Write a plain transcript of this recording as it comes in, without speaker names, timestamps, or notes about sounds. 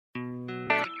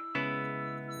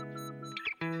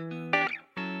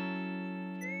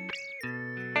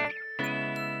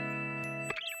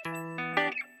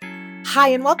Hi,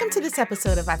 and welcome to this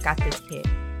episode of I've Got This Kid.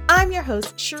 I'm your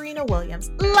host, Sharina Williams,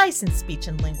 licensed speech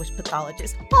and language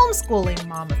pathologist, homeschooling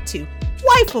mom of two,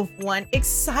 wife of one,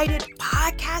 excited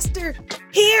podcaster,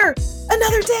 here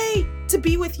another day to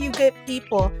be with you good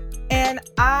people. And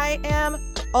I am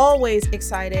always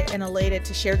excited and elated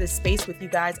to share this space with you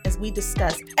guys as we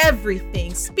discuss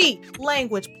everything speech,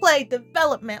 language, play,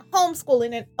 development,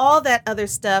 homeschooling, and all that other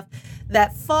stuff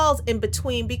that falls in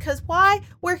between. Because why?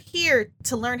 We're here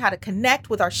to learn how to connect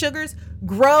with our sugars,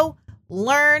 grow,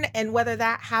 learn, and whether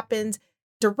that happens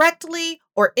directly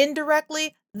or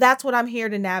indirectly, that's what I'm here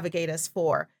to navigate us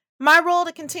for. My role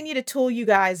to continue to tool you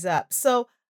guys up. So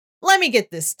let me get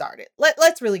this started.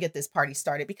 Let's really get this party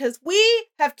started because we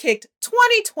have kicked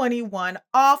 2021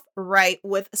 off right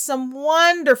with some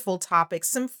wonderful topics,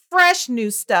 some fresh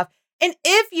new stuff. And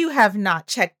if you have not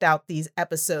checked out these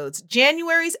episodes,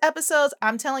 January's episodes,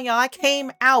 I'm telling y'all, I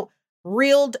came out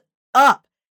reeled up.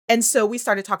 And so we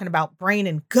started talking about brain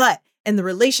and gut and the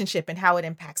relationship and how it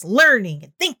impacts learning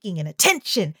and thinking and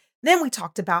attention. Then we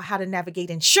talked about how to navigate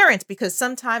insurance because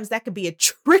sometimes that could be a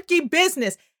tricky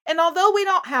business. And although we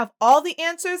don't have all the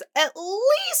answers, at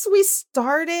least we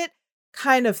started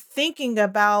kind of thinking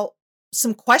about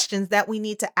some questions that we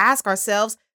need to ask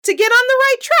ourselves to get on the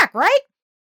right track, right?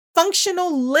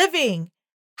 Functional living.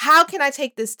 How can I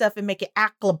take this stuff and make it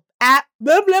applicable? I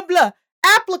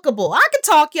can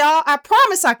talk, y'all. I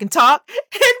promise I can talk.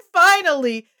 And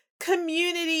finally,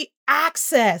 community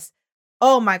access.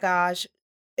 Oh my gosh.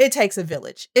 It takes a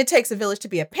village. It takes a village to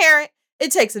be a parent.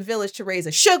 It takes a village to raise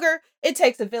a sugar. It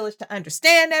takes a village to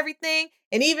understand everything.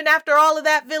 And even after all of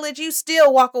that village, you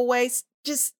still walk away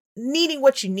just needing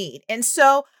what you need. And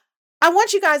so I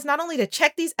want you guys not only to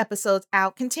check these episodes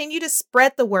out, continue to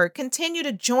spread the word, continue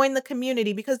to join the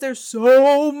community because there's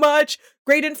so much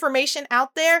great information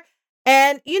out there.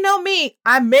 And you know me,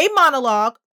 I may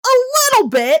monologue a little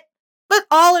bit, but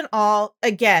all in all,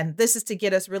 again, this is to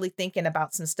get us really thinking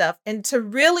about some stuff and to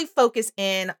really focus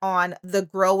in on the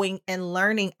growing and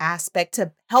learning aspect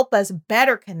to help us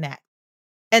better connect.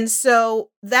 And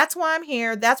so that's why I'm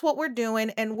here. That's what we're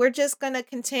doing. And we're just going to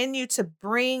continue to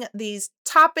bring these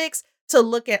topics to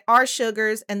look at our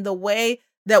sugars and the way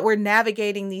that we're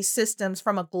navigating these systems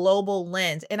from a global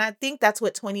lens. And I think that's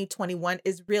what 2021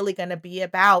 is really going to be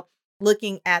about,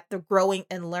 looking at the growing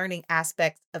and learning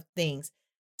aspects of things.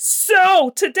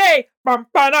 So today,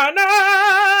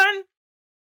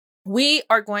 we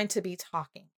are going to be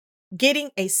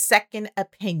getting a second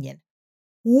opinion.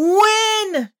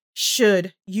 When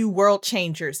should you world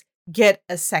changers get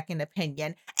a second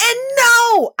opinion? And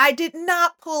no, I did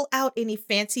not pull out any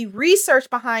fancy research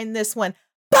behind this one,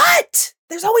 but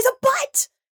there's always a but.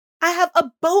 I have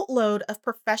a boatload of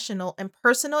professional and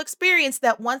personal experience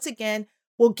that once again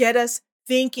will get us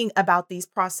thinking about these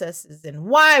processes and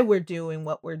why we're doing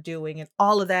what we're doing and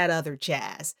all of that other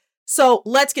jazz. So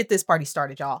let's get this party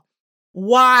started, y'all.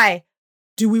 Why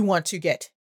do we want to get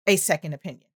a second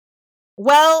opinion?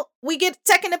 Well, we get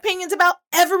second opinions about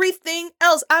everything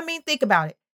else. I mean, think about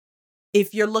it.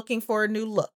 If you're looking for a new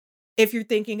look, if you're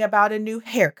thinking about a new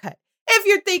haircut, if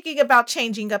you're thinking about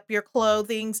changing up your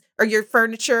clothing or your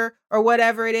furniture or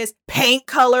whatever it is, paint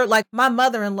color, like my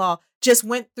mother-in-law just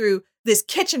went through this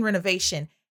kitchen renovation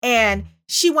and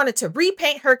she wanted to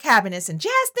repaint her cabinets and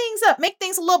jazz things up, make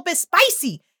things a little bit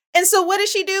spicy. And so what does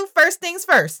she do? First things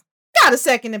first, got a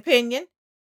second opinion.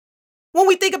 When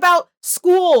we think about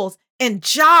schools and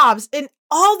jobs and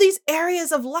all these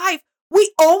areas of life,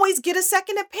 we always get a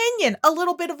second opinion, a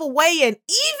little bit of a weigh-in.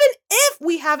 Even if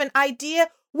we have an idea,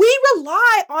 we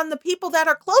rely on the people that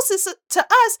are closest to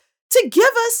us to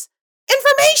give us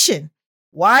information.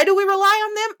 Why do we rely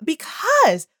on them?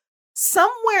 Because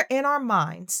somewhere in our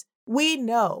minds, we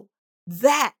know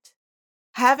that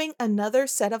having another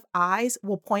set of eyes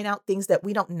will point out things that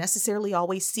we don't necessarily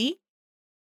always see,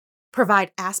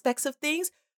 provide aspects of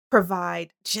things,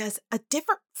 provide just a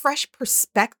different, fresh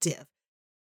perspective.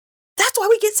 That's why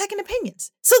we get second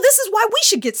opinions. So this is why we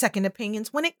should get second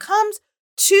opinions when it comes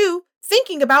to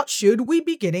thinking about, should we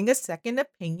be getting a second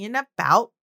opinion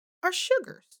about our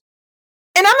sugars?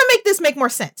 And I'm going to make this make more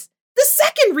sense. The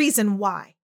second reason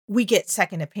why we get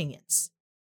second opinions.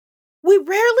 We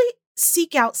rarely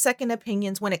seek out second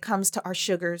opinions when it comes to our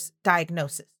sugars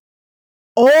diagnosis.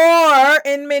 Or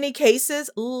in many cases,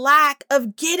 lack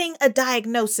of getting a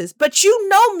diagnosis. But you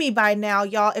know me by now,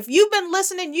 y'all. If you've been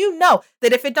listening, you know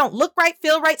that if it don't look right,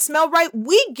 feel right, smell right,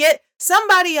 we get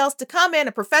somebody else to come in,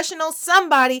 a professional,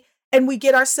 somebody, and we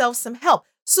get ourselves some help.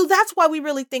 So that's why we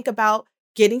really think about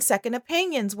getting second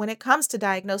opinions when it comes to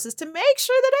diagnosis to make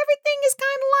sure that everything is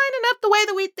kind of lining up the way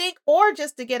that we think, or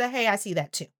just to get a, hey, I see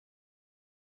that too.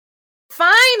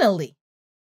 Finally,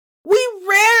 We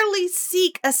rarely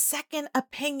seek a second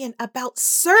opinion about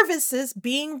services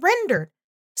being rendered.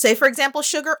 Say, for example,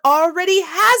 sugar already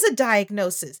has a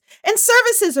diagnosis and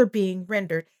services are being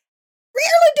rendered.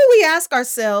 Rarely do we ask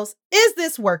ourselves, is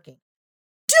this working?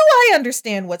 Do I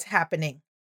understand what's happening?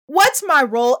 What's my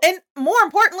role? And more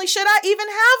importantly, should I even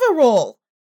have a role?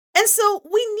 And so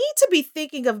we need to be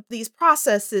thinking of these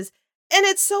processes. And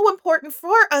it's so important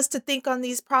for us to think on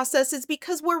these processes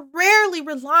because we're rarely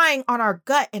relying on our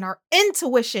gut and our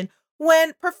intuition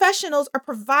when professionals are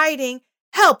providing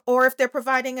help, or if they're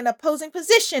providing an opposing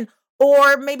position,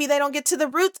 or maybe they don't get to the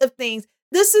roots of things.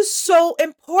 This is so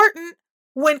important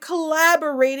when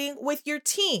collaborating with your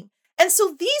team. And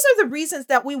so these are the reasons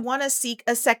that we want to seek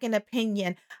a second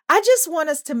opinion. I just want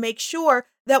us to make sure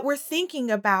that we're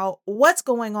thinking about what's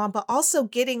going on, but also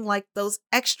getting like those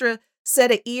extra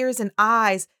set of ears and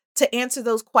eyes to answer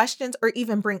those questions or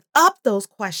even bring up those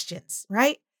questions,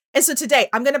 right? And so today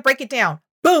I'm going to break it down.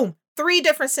 Boom, 3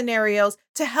 different scenarios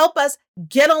to help us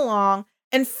get along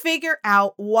and figure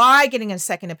out why getting a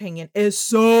second opinion is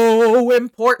so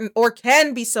important or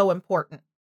can be so important.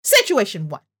 Situation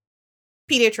 1,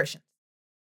 pediatricians.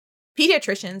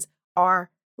 Pediatricians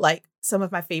are like some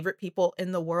of my favorite people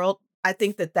in the world. I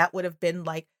think that would have been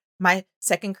like my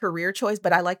second career choice,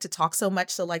 but I like to talk so much.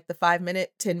 So like the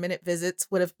 5-minute, 10-minute visits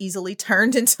would have easily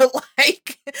turned into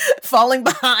like falling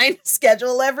behind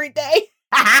schedule every day.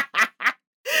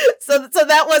 So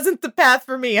that wasn't the path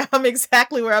for me. I'm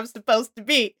exactly where I'm supposed to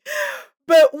be.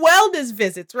 But wellness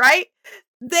visits, right?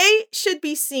 They should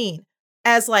be seen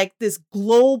as like this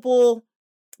global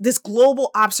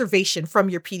observation from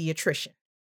your pediatrician.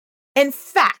 In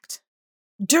fact,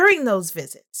 during those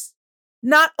visits,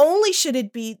 not only should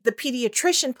it be the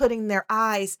pediatrician putting their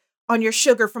eyes on your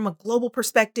sugar from a global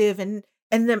perspective and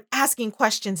them asking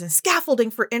questions and scaffolding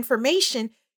for information,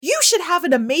 you should have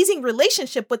an amazing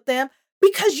relationship with them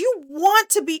because you want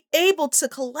to be able to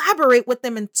collaborate with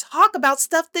them and talk about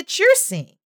stuff that you're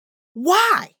seeing.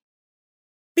 Why?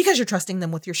 Because you're trusting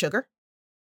them with your sugar.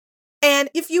 And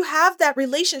if you have that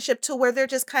relationship to where they're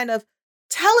just kind of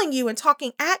telling you and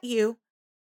talking at you,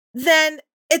 then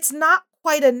it's not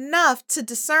quite enough to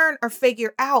discern or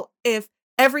figure out if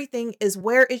everything is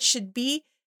where it should be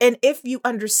and if you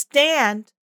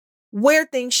understand where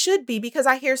things should be, because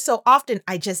I hear so often,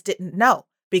 I just didn't know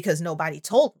because nobody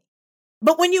told me.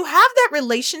 But when you have that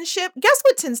relationship, guess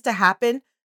what tends to happen?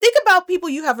 Think about people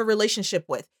you have a relationship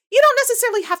with. You don't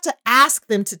necessarily have to ask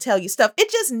them to tell you stuff. It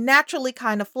just naturally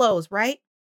kind of flows, right?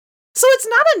 So it's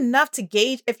not enough to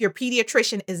gauge if your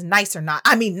pediatrician is nice or not.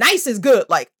 I mean, nice is good.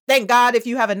 Like, thank God if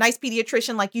you have a nice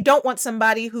pediatrician, like you don't want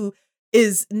somebody who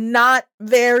is not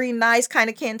very nice, kind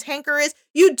of cantankerous.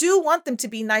 You do want them to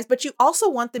be nice, but you also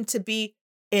want them to be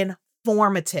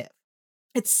informative.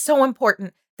 It's so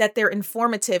important that they're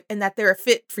informative and that they're a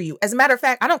fit for you. As a matter of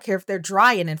fact, I don't care if they're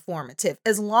dry and informative,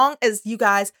 as long as you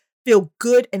guys feel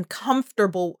good and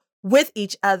comfortable with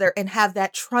each other and have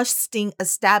that trusting,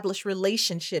 established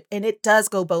relationship. And it does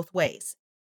go both ways.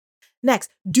 Next,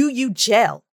 do you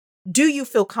gel? Do you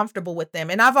feel comfortable with them?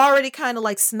 And I've already kind of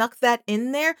like snuck that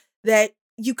in there that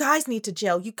you guys need to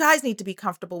gel. You guys need to be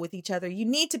comfortable with each other. You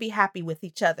need to be happy with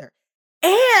each other.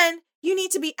 And you need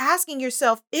to be asking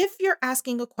yourself, if you're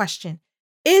asking a question,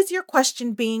 is your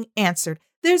question being answered?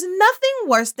 There's nothing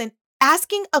worse than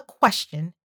asking a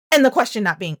question and the question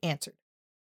not being answered,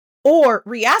 or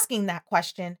re-asking that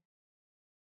question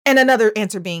and another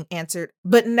answer being answered,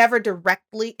 but never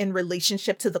directly in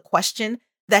relationship to the question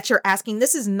that you're asking.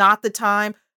 This is not the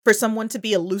time for someone to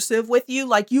be elusive with you.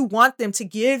 Like, you want them to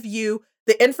give you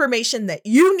the information that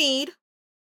you need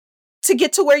to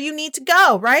get to where you need to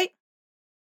go, right?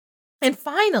 And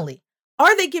finally,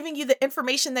 are they giving you the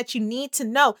information that you need to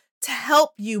know to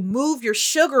help you move your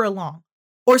sugar along,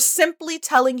 or simply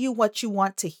telling you what you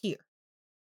want to hear?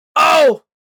 Oh,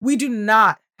 we do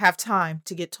not have time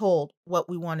to get told what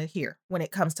we want to hear when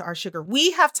it comes to our sugar.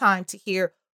 We have time to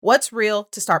hear what's real,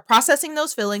 to start processing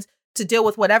those feelings, to deal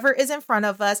with whatever is in front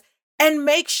of us, and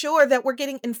make sure that we're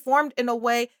getting informed in a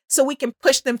way so we can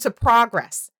push them to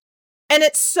progress. And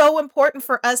it's so important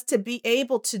for us to be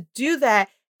able to do that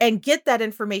and get that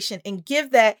information and give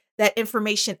that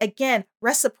information, again,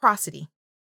 reciprocity.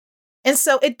 And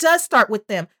so it does start with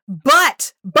them.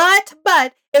 But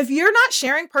if you're not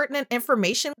sharing pertinent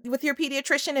information with your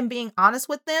pediatrician and being honest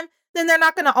with them, then they're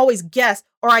not going to always guess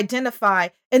or identify.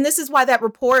 And this is why that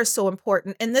rapport is so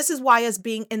important. And this is why us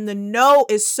being in the know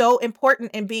is so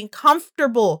important, and being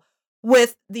comfortable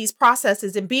with these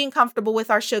processes and being comfortable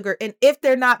with our sugar. And if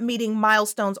they're not meeting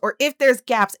milestones, or if there's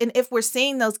gaps, and if we're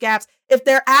seeing those gaps, if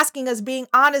they're asking us, being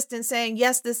honest and saying,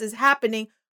 yes, this is happening,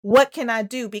 What can I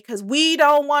do? Because we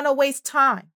don't want to waste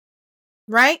time,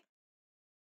 right?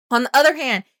 On the other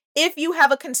hand, if you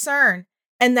have a concern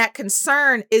and that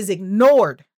concern is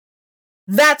ignored,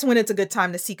 that's when it's a good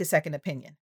time to seek a second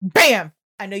opinion. Bam!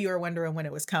 I know you were wondering when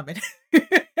it was coming.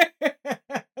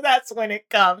 That's when it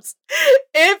comes.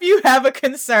 If you have a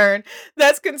concern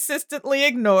that's consistently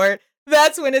ignored,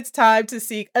 that's when it's time to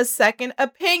seek a second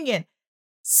opinion.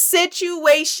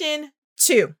 Situation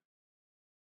 2.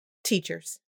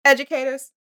 Teachers,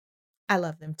 educators, I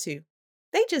love them too.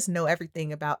 They just know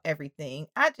everything about everything.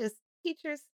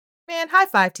 Teachers, man, high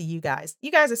five to you guys.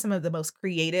 You guys are some of the most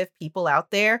creative people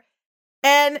out there.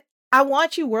 And I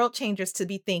want you world changers to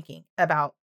be thinking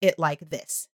about it like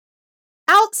this.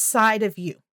 Outside of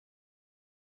you,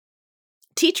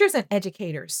 teachers and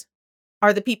educators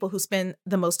are the people who spend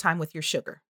the most time with your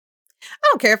sugar. I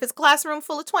don't care if it's a classroom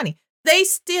full of 20. They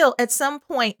still, at some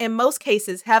point, in most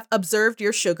cases, have observed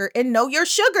your sugar and know your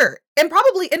sugar, and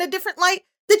probably in a different light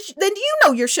than you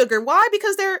know your sugar. Why?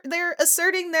 Because they're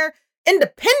asserting their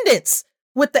independence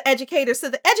with the educator. So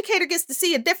the educator gets to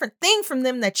see a different thing from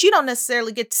them that you don't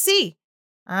necessarily get to see.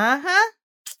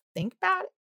 Think about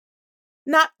it.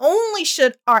 Not only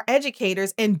should our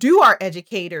educators and do our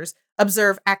educators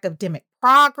observe academic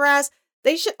progress,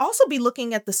 they should also be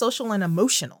looking at the social and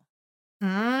emotional.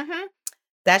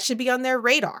 That should be on their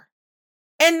radar.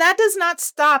 And that does not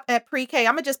stop at pre-K.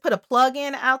 I'm going to just put a plug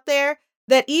in out there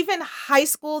that even high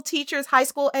school teachers, high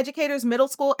school educators, middle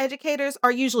school educators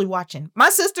are usually watching. My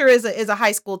sister is a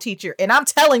high school teacher, and I'm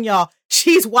telling y'all,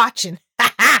 she's watching.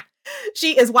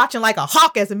 She is watching like a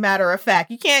hawk, as a matter of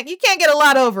fact. You can't get a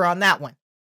lot over on that one.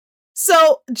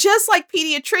 So just like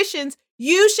pediatricians,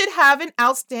 you should have an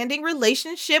outstanding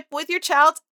relationship with your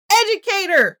child's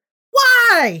educator.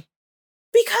 Why?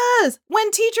 Because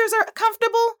when teachers are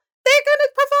comfortable, they're going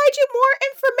to provide you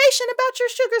more information about your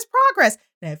sugar's progress.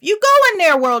 Now, if you go in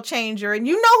there, world changer, and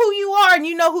you know who you are and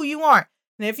you know who you aren't,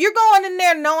 and if you're going in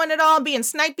there knowing it all, being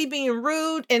snipey, being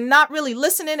rude, and not really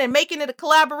listening and making it a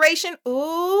collaboration,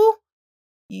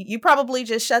 you probably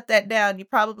just shut that down. You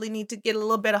probably need to get a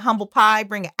little bit of humble pie,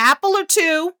 bring an apple or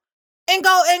two, and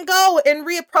go and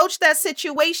reapproach that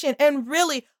situation, and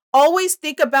really always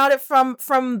think about it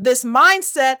from this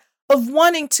mindset of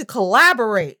wanting to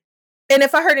collaborate. And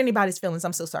if I hurt anybody's feelings,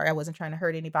 I'm so sorry. I wasn't trying to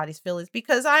hurt anybody's feelings,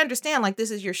 because I understand, like,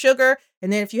 this is your sugar.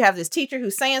 And then if you have this teacher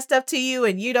who's saying stuff to you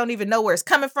and you don't even know where it's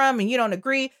coming from and you don't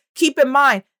agree, keep in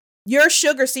mind, your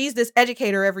sugar sees this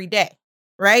educator every day,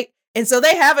 right? And so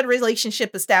they have a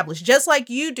relationship established, just like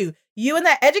you do. You and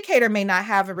that educator may not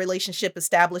have a relationship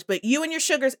established, but you and your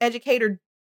sugar's educator,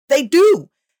 they do.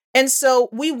 And so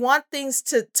we want things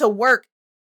to work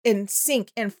in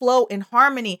sync and flow in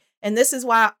harmony. And this is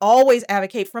why I always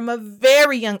advocate from a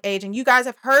very young age. And you guys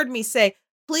have heard me say,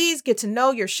 please get to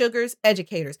know your sugar's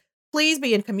educators. Please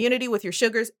be in community with your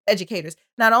sugar's educators.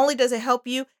 Not only does it help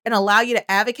you and allow you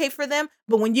to advocate for them,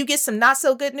 but when you get some not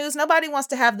so good news, nobody wants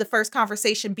to have the first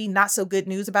conversation be not so good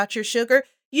news about your sugar.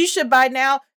 You should by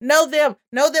now know them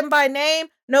by name,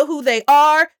 know who they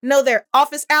are, know their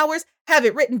office hours, have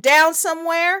it written down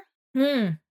somewhere.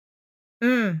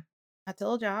 I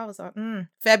told y'all I was on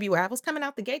February. I was coming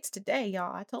out the gates today,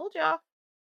 y'all. I told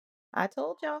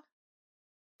y'all.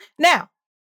 Now,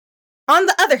 on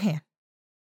the other hand,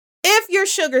 if your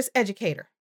sugar's educator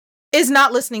is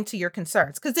not listening to your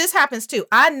concerns, because this happens too.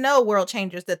 I know, world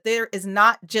changers, that there is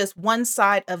not just one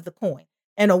side of the coin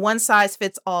and a one size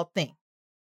fits all thing.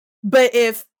 But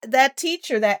if that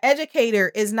teacher, that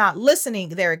educator is not listening,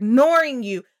 they're ignoring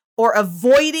you or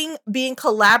avoiding being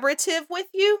collaborative with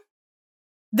you,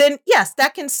 then yes,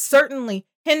 that can certainly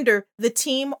hinder the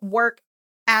teamwork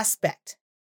aspect.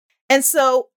 And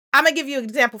so I'm going to give you an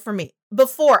example for me.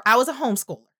 Before I was a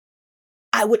homeschooler,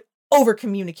 I would over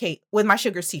communicate with my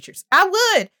sugar's teachers. I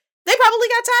would. They probably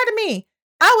got tired of me.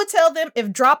 I would tell them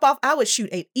if drop off, I would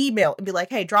shoot an email and be like,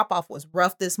 hey, drop off was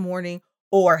rough this morning,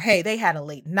 or hey, they had a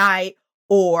late night,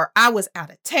 or I was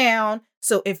out of town.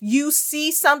 So if you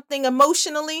see something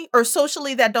emotionally or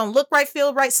socially that don't look right,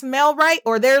 feel right, smell right,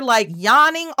 or they're like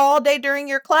yawning all day during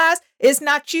your class, it's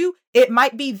not you. It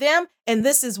might be them. And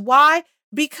this is why,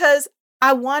 because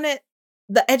I wanted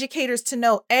the educators to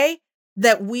know,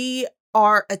 that we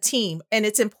are a team, and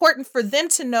it's important for them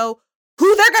to know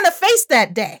who they're going to face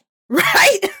that day,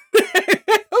 right?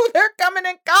 Who they're coming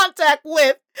in contact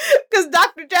with, because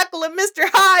Dr. Jekyll and Mr.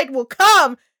 Hyde will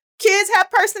come. Kids have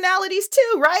personalities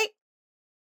too, right?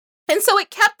 And so it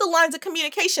kept the lines of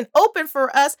communication open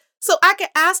for us so I could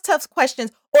ask tough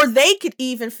questions, or they could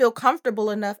even feel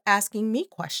comfortable enough asking me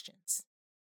questions.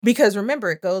 Because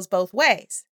remember, it goes both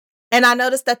ways. And I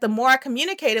noticed that the more I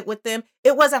communicated with them,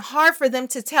 it wasn't hard for them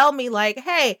to tell me like,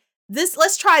 hey,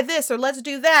 let's try this, or let's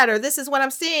do that, or this is what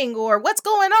I'm seeing, or what's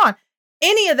going on.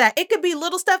 Any of that. It could be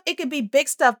little stuff. It could be big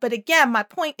stuff. But again, my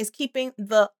point is keeping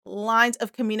the lines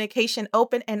of communication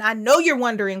open. And I know you're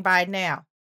wondering by now,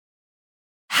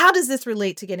 how does this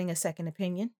relate to getting a second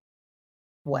opinion?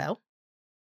 Well,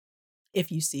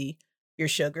 if you see your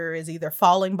sugar is either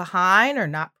falling behind or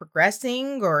not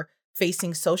progressing or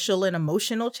facing social and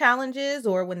emotional challenges,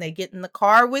 or when they get in the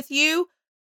car with you,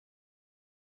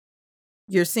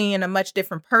 you're seeing a much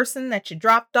different person that you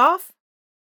dropped off,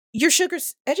 your sugar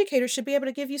educator should be able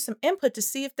to give you some input to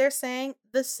see if they're saying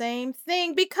the same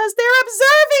thing because they're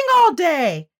observing all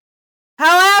day.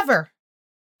 However,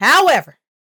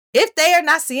 if they are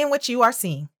not seeing what you are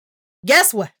seeing,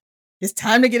 guess what? It's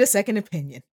time to get a second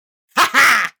opinion. Ha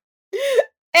ha!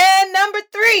 And number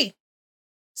 3,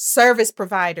 service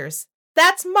providers.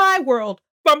 That's my world.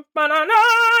 Bum, ba-da-da.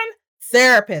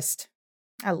 Therapist.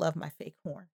 I love my fake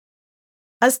horn.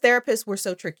 Us therapists, we're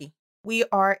so tricky. We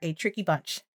are a tricky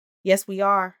bunch. Yes, we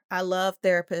are. I love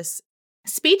therapists,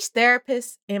 speech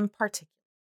therapists in particular,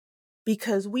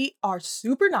 because we are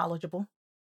super knowledgeable.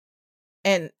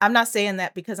 And I'm not saying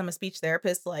that because I'm a speech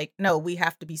therapist. Like, no, we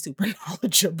have to be super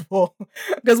knowledgeable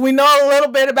because we know a little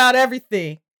bit about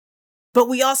everything. But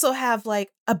we also have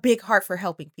like a big heart for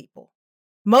helping people.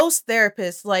 Most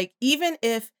therapists, like, even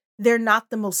if they're not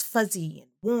the most fuzzy and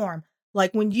warm,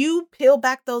 like when you peel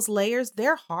back those layers,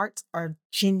 their hearts are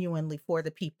genuinely for the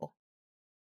people.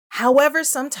 However,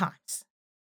 sometimes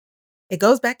it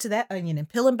goes back to that onion and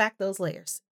peeling back those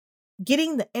layers,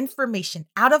 getting the information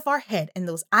out of our head and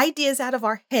those ideas out of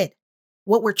our head,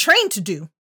 what we're trained to do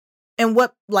and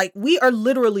what like we are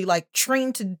literally like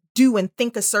trained to do and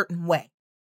think a certain way.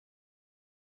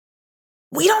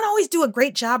 We don't always do a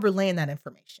great job relaying that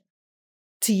information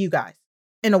to you guys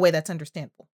in a way that's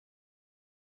understandable.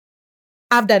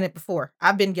 I've done it before.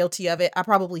 I've been guilty of it. I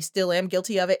probably still am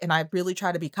guilty of it. And I really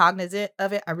try to be cognizant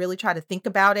of it. I really try to think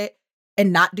about it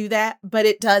and not do that. But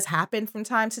it does happen from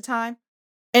time to time.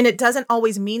 And it doesn't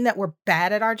always mean that we're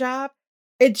bad at our job.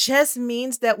 It just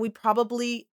means that we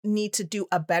probably need to do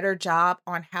a better job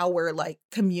on how we're like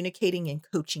communicating and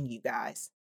coaching you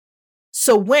guys.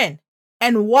 So when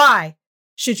and why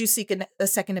should you seek a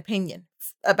second opinion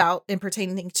about and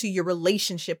pertaining to your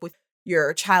relationship with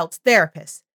your child's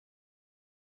therapist?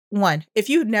 1, if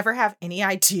you never have any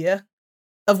idea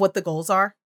of what the goals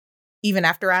are, even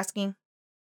after asking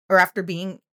or after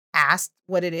being asked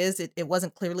what it is, it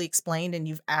wasn't clearly explained and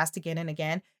you've asked again and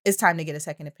again, it's time to get a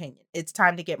second opinion. It's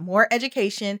time to get more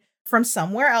education from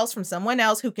somewhere else, from someone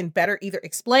else who can better either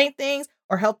explain things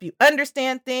or help you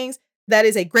understand things. That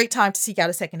is a great time to seek out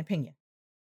a second opinion.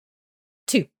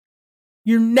 2,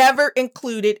 you're never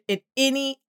included in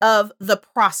any of the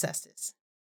processes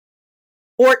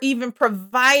or even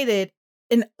provided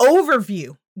an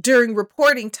overview during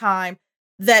reporting time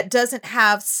that doesn't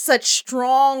have such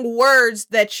strong words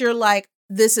that you're like,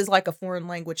 this is like a foreign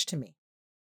language to me,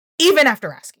 even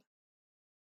after asking.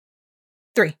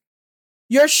 3,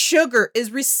 your sugar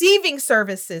is receiving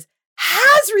services,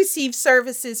 has received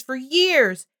services for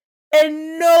years,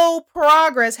 and no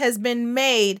progress has been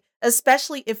made,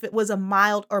 especially if it was a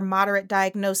mild or moderate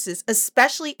diagnosis,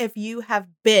 especially if you have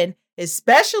been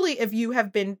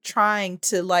trying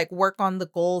to like work on the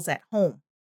goals at home.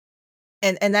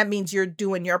 And that means you're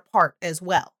doing your part as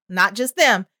well, not just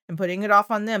them and putting it off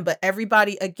on them, but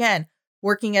everybody, again,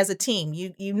 working as a team.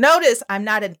 You notice I'm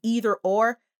not an either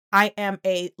or. I am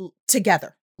a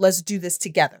together. Let's do this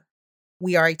together.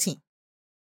 We are a team.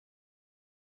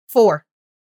 4,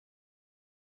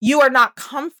 you are not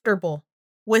comfortable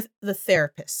with the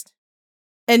therapist,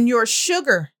 and your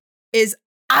sugar is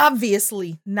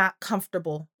obviously not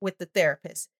comfortable with the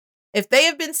therapist. If they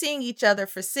have been seeing each other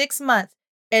for 6 months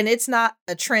and it's not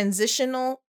a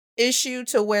transitional issue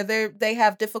to where they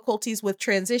have difficulties with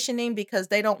transitioning because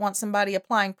they don't want somebody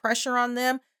applying pressure on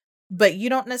them, but you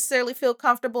don't necessarily feel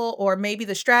comfortable, or maybe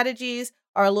the strategies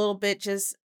are a little bit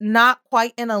just not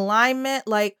quite in alignment,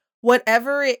 like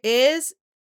whatever it is,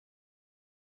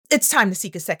 it's time to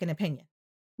seek a second opinion.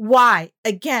 Why?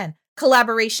 Again,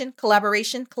 collaboration.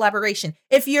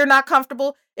 If you're not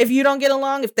comfortable, if you don't get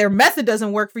along, if their method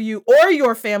doesn't work for you or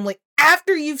your family,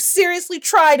 after you've seriously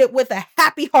tried it with a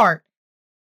happy heart,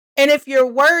 and if your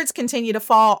words continue to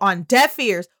fall on deaf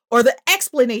ears or the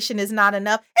explanation is not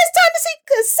enough, it's time to seek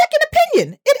a second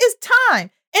opinion. It is time.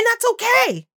 And that's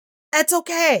okay. That's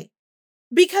okay.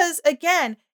 Because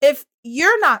again, if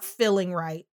you're not feeling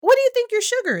right, what do you think your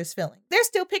sugar is feeling? They're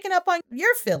still picking up on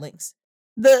your feelings.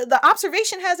 The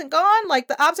observation hasn't gone. Like,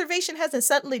 the observation hasn't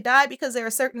suddenly died because they're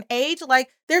a certain age. Like,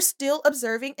 they're still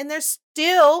observing and they're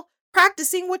still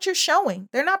practicing what you're showing.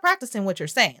 They're not practicing what you're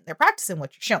saying. They're practicing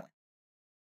what you're showing.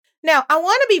 Now, I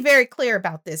want to be very clear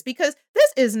about this because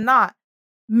this is not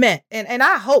meant, and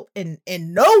I hope in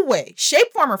no way,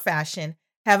 shape, form, or fashion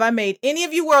have I made any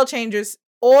of you world changers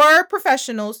or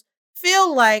professionals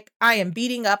feel like I am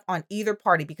beating up on either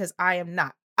party, because I am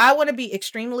not. I want to be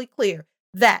extremely clear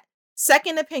that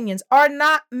second opinions are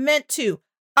not meant to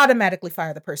automatically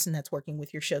fire the person that's working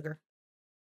with your sugar.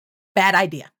 Bad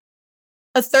idea.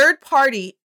 A third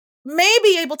party may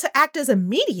be able to act as a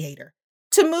mediator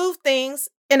to move things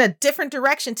in a different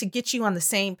direction to get you on the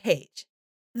same page.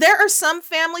 There are some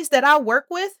families that I work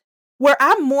with where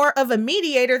I'm more of a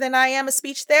mediator than I am a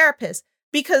speech therapist,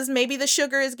 because maybe the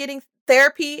sugar is getting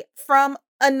therapy from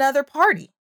another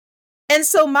party. And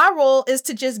so my role is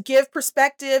to just give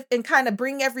perspective and kind of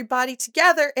bring everybody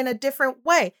together in a different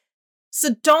way.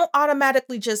 So don't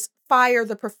automatically just fire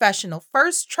the professional.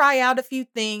 First, try out a few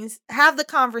things, have the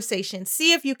conversation,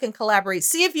 see if you can collaborate,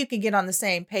 see if you can get on the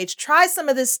same page, try some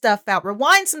of this stuff out,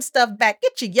 rewind some stuff back,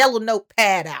 get your yellow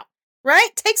notepad out, right?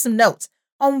 Take some notes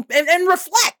on and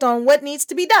reflect on what needs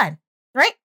to be done,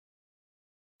 right?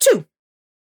 2,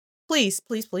 please,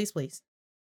 please, please, please,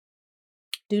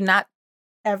 do not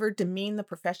ever demean the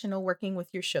professional working with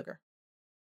your sugar.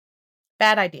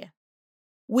 Bad idea.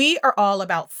 We are all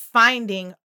about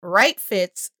finding right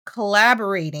fits,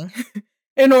 collaborating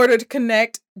in order to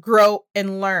connect, grow,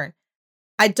 and learn.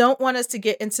 I don't want us to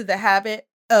get into the habit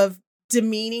of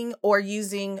demeaning or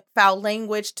using foul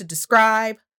language to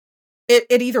describe.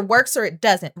 It either works or it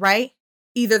doesn't, right?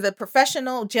 Either the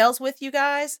professional gels with you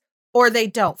guys or they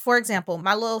don't. For example,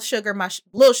 my little sugar,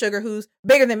 who's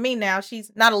bigger than me now.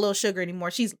 She's not a little sugar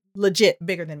anymore. She's legit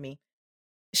bigger than me.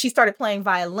 She started playing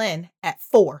violin at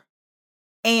 4.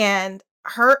 And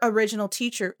her original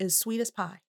teacher is sweet as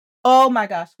pie. Oh my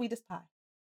gosh, sweet as pie.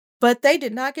 But they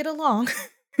did not get along.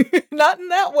 Not in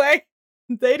that way.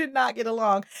 They did not get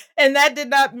along. And that did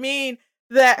not mean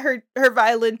that her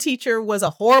violin teacher was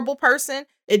a horrible person.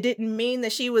 It didn't mean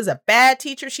that she was a bad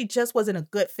teacher. She just wasn't a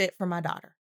good fit for my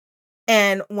daughter.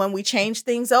 And when we changed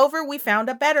things over, we found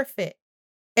a better fit.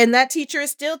 And that teacher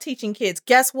is still teaching kids.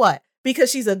 Guess what?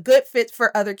 Because she's a good fit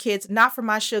for other kids, not for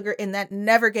my sugar. And that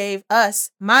never gave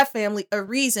us, my family, a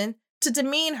reason to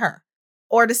demean her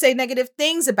or to say negative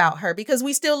things about her, because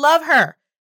we still love her.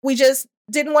 We just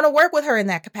didn't want to work with her in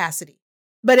that capacity.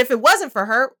 But if it wasn't for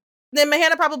her, then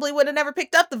Mahana probably would have never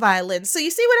picked up the violin. So you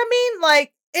see what I mean?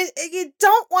 Like, you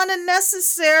don't want to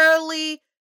necessarily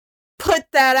put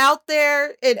that out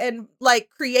there and like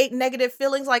create negative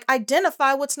feelings. Like,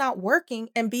 identify what's not working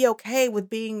and be okay with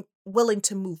being willing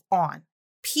to move on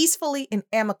peacefully and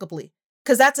amicably,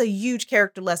 because that's a huge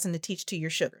character lesson to teach to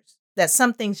your sugars, that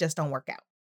some things just don't work out.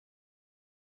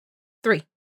 3,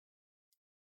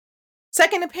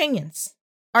 second opinions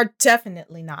are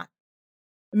definitely not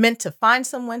meant to find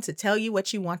someone to tell you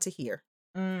what you want to hear.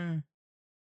 I'm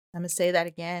going to say that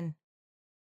again.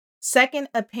 Second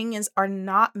opinions are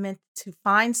not meant to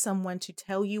find someone to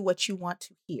tell you what you want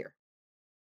to hear.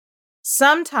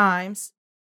 Sometimes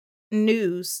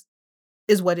news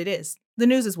is what it is. The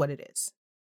news is what it is.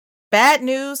 Bad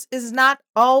news is not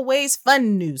always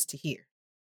fun news to hear.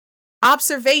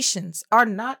 Observations are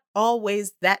not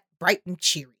always that bright and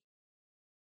cheery.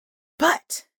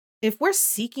 But if we're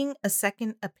seeking a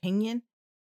second opinion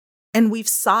and we've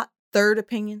sought third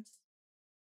opinions,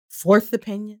 fourth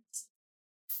opinions,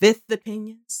 fifth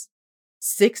opinions,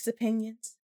 sixth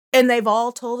opinions, and they've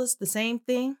all told us the same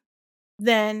thing,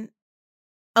 then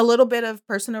a little bit of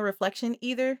personal reflection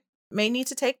either may need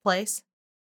to take place,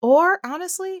 or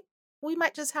honestly, we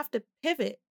might just have to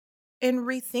pivot and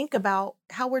rethink about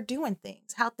how we're doing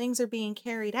things, how things are being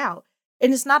carried out.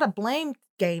 And it's not a blame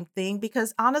game thing,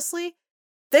 because honestly,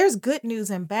 there's good news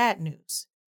and bad news.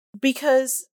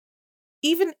 Because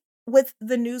even with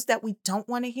the news that we don't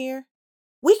want to hear,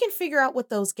 we can figure out what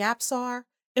those gaps are,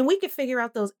 and we can figure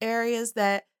out those areas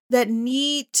that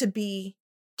need to be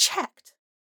checked.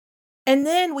 And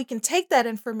then we can take that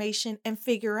information and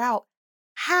figure out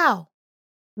how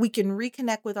we can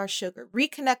reconnect with our sugar,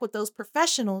 reconnect with those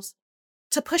professionals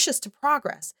to push us to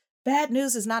progress. Bad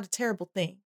news is not a terrible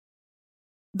thing.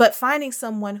 But finding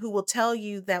someone who will tell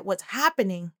you that what's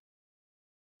happening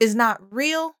is not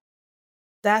real,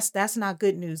 that's not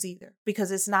good news either,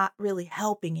 because it's not really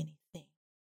helping anything.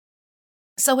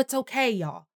 So it's okay,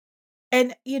 y'all.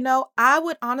 And, I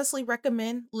would honestly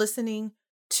recommend listening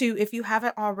to, if you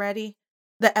haven't already,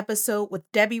 the episode with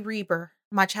Debbie Reber,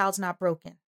 My Child's Not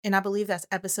Broken. And I believe that's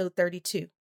episode 32.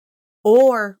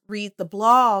 Or read the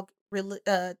blog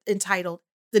entitled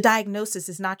 "The Diagnosis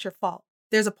Is Not Your Fault."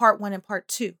 There's a part 1 and part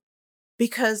 2,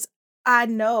 because I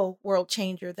know, World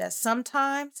Changer, that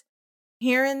sometimes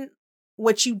hearing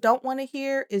what you don't want to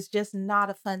hear is just not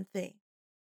a fun thing.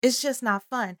 It's just not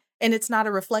fun. And it's not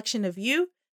a reflection of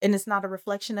you. And it's not a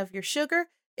reflection of your sugar.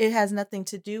 It has nothing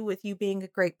to do with you being a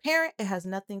great parent. It has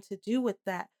nothing to do with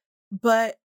that.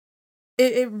 But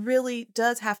it really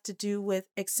does have to do with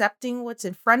accepting what's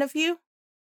in front of you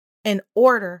in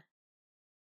order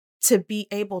to be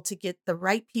able to get the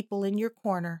right people in your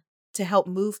corner to help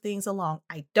move things along.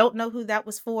 I don't know who that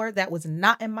was for. That was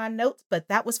not in my notes, but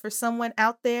that was for someone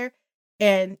out there.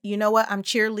 And you know what? I'm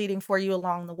cheerleading for you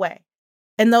along the way.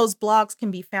 And those blogs can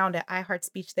be found at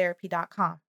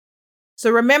iHeartSpeechTherapy.com.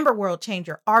 So remember, World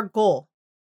Changer, our goal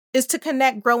is to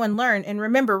connect, grow, and learn. And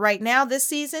remember, right now, this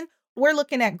season, we're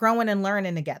looking at growing and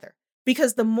learning together.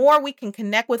 Because the more we can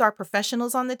connect with our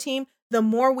professionals on the team, the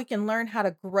more we can learn how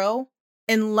to grow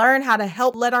and learn how to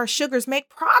help let our sugars make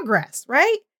progress,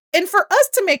 right? And for us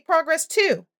to make progress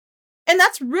too. And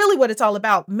that's really what it's all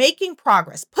about, making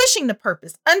progress, pushing the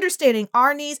purpose, understanding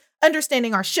our needs,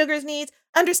 understanding our sugars' needs,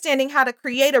 understanding how to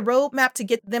create a roadmap to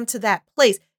get them to that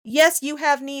place. Yes, you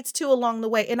have needs too along the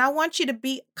way. And I want you to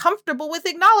be comfortable with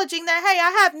acknowledging that, hey,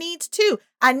 I have needs too.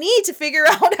 I need to figure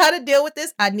out how to deal with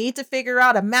this. I need to figure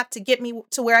out a map to get me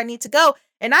to where I need to go.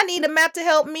 And I need a map to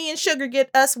help me and Sugar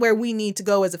get us where we need to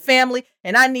go as a family.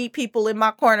 And I need people in my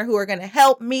corner who are going to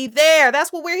help me there.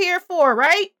 That's what we're here for,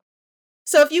 right?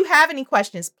 So if you have any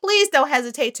questions, please don't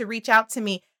hesitate to reach out to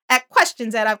me at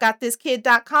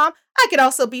questions@I'veGotThisKid.com. I could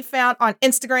also be found on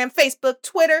Instagram, Facebook,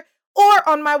 Twitter, or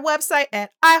on my website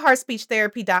at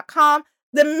iHeartSpeechTherapy.com.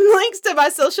 The links to my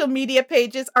social media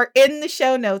pages are in the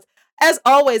show notes. As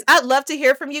always, I'd love to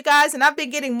hear from you guys, and I've been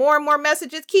getting more and more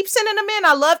messages. Keep sending them in.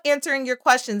 I love answering your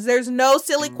questions. There's no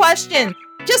silly question,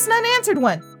 just an unanswered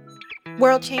one.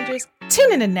 World Changers,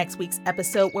 tune in to next week's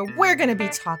episode where we're going to be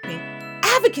talking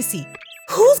advocacy.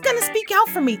 Who's going to speak out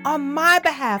for me on my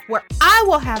behalf, where I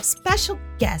will have special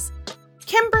guest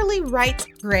Kimberly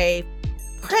Wright-Grave,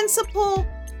 principal,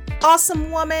 awesome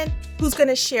woman who's going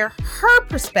to share her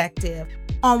perspective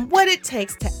on what it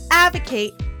takes to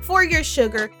advocate for your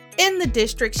sugar in the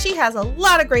district. She has a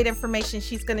lot of great information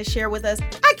she's going to share with us.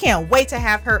 I can't wait to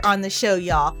have her on the show,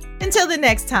 y'all. Until the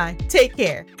next time, take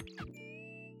care.